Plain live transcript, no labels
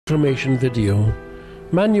information video,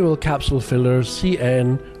 manual capsule filler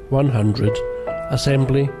CN 100,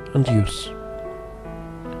 assembly and use.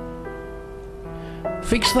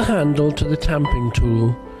 Fix the handle to the tamping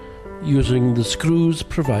tool using the screws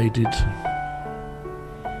provided.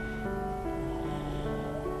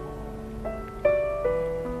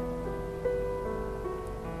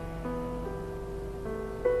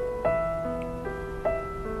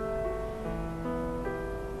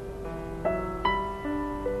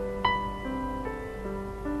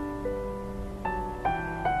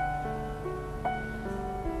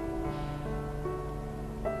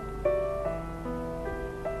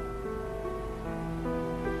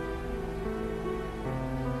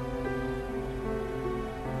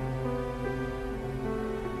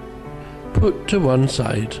 Put to one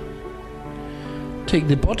side. Take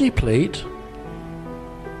the body plate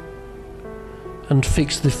and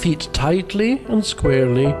fix the feet tightly and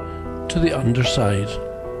squarely to the underside.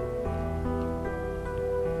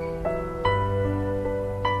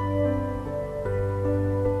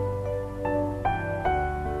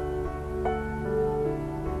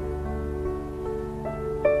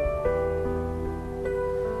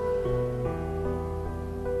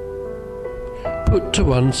 Put to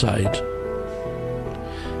one side.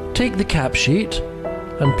 Take the cap sheet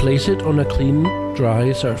and place it on a clean,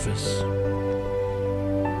 dry surface.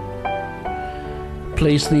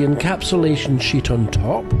 Place the encapsulation sheet on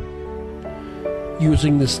top,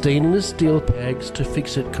 using the stainless steel pegs to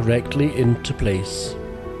fix it correctly into place.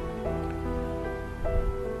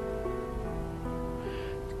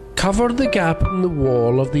 Cover the gap in the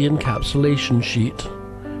wall of the encapsulation sheet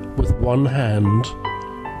with one hand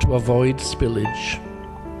to avoid spillage.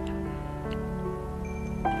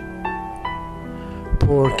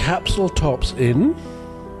 Pour capsule tops in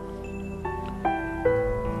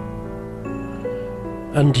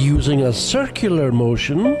and, using a circular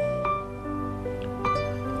motion,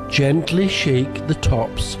 gently shake the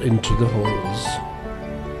tops into the holes.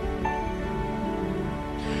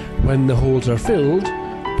 When the holes are filled,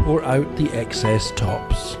 pour out the excess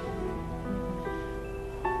tops.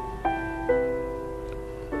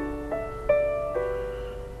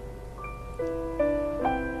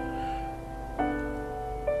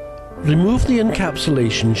 Remove the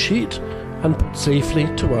encapsulation sheet and put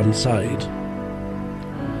safely to one side.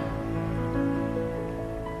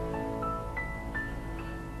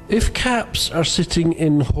 If caps are sitting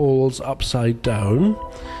in holes upside down,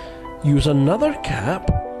 use another cap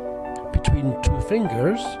between two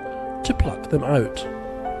fingers to pluck them out.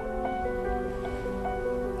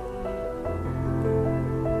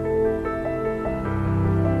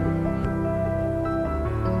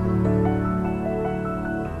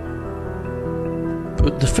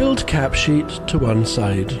 Put the filled cap sheet to one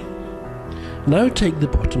side. Now take the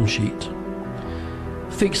bottom sheet.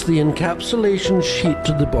 Fix the encapsulation sheet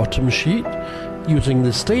to the bottom sheet using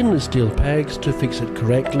the stainless steel pegs to fix it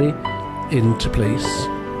correctly into place.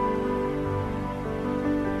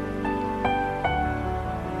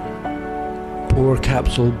 Pour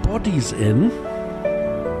capsule bodies in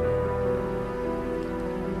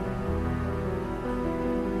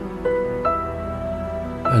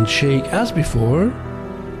and shake as before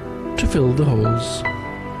to fill the holes.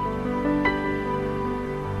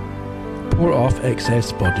 Pour off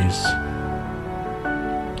excess bodies.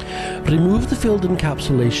 Remove the filled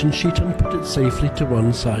encapsulation sheet and put it safely to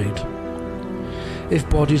one side. If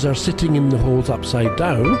bodies are sitting in the holes upside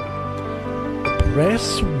down,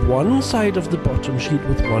 press one side of the bottom sheet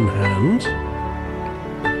with one hand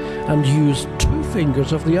and use two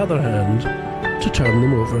fingers of the other hand to turn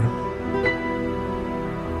them over.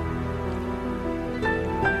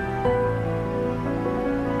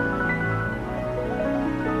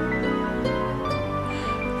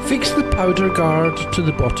 Fix the powder guard to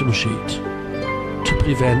the bottom sheet to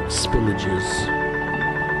prevent spillages.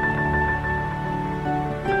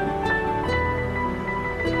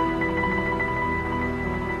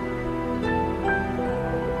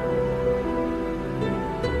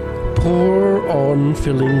 Pour on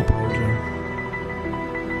filling powder.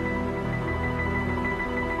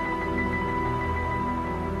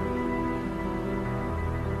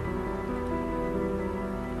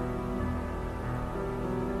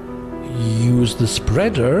 Use the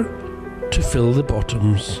spreader to fill the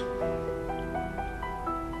bottoms.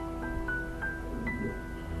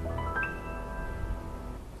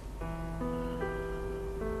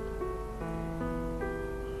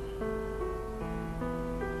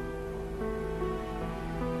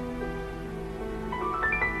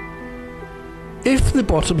 If the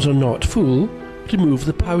bottoms are not full, remove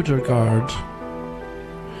the powder guard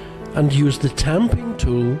and use the tamping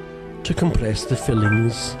tool to compress the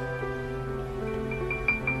fillings.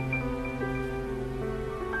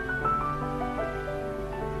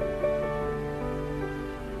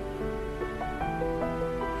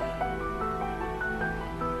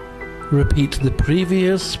 Repeat the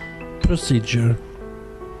previous procedure.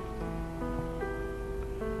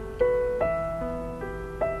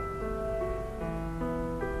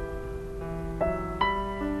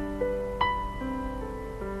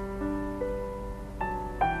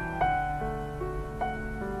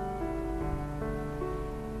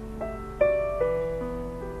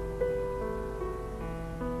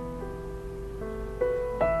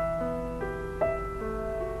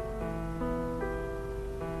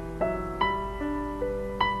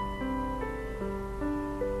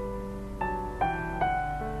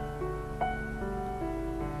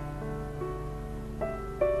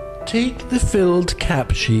 Take the filled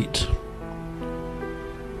cap sheet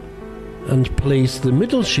and place the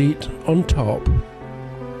middle sheet on top,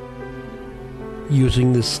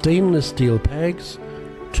 using the stainless steel pegs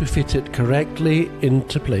to fit it correctly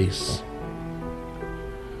into place.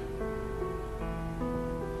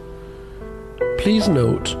 Please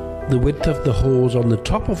note the width of the holes on the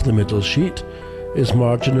top of the middle sheet is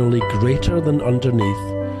marginally greater than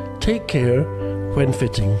underneath. Take care when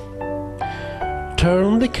fitting.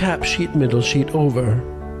 Turn the cap sheet middle sheet over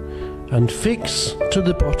and fix to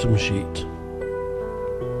the bottom sheet.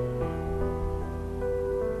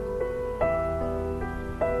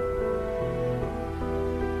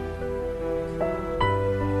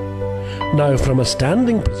 Now from a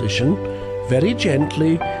standing position, very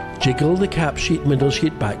gently jiggle the cap sheet middle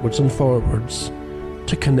sheet backwards and forwards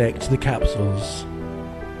to connect the capsules.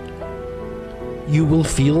 You will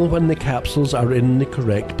feel when the capsules are in the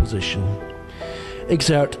correct position.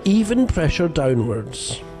 Exert even pressure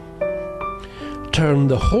downwards. Turn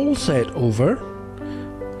the whole set over,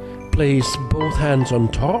 place both hands on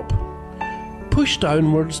top, push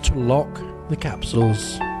downwards to lock the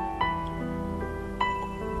capsules.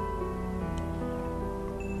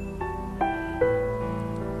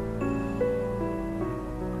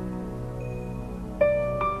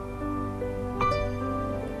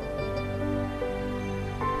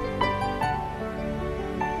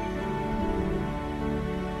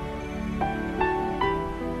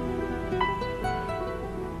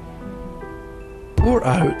 Pour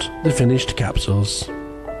out the finished capsules.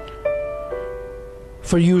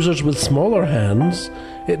 For users with smaller hands,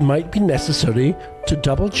 it might be necessary to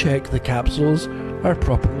double check the capsules are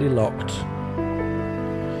properly locked.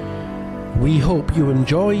 We hope you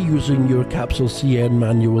enjoy using your Capsule CN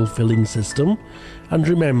manual filling system, and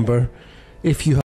remember, if you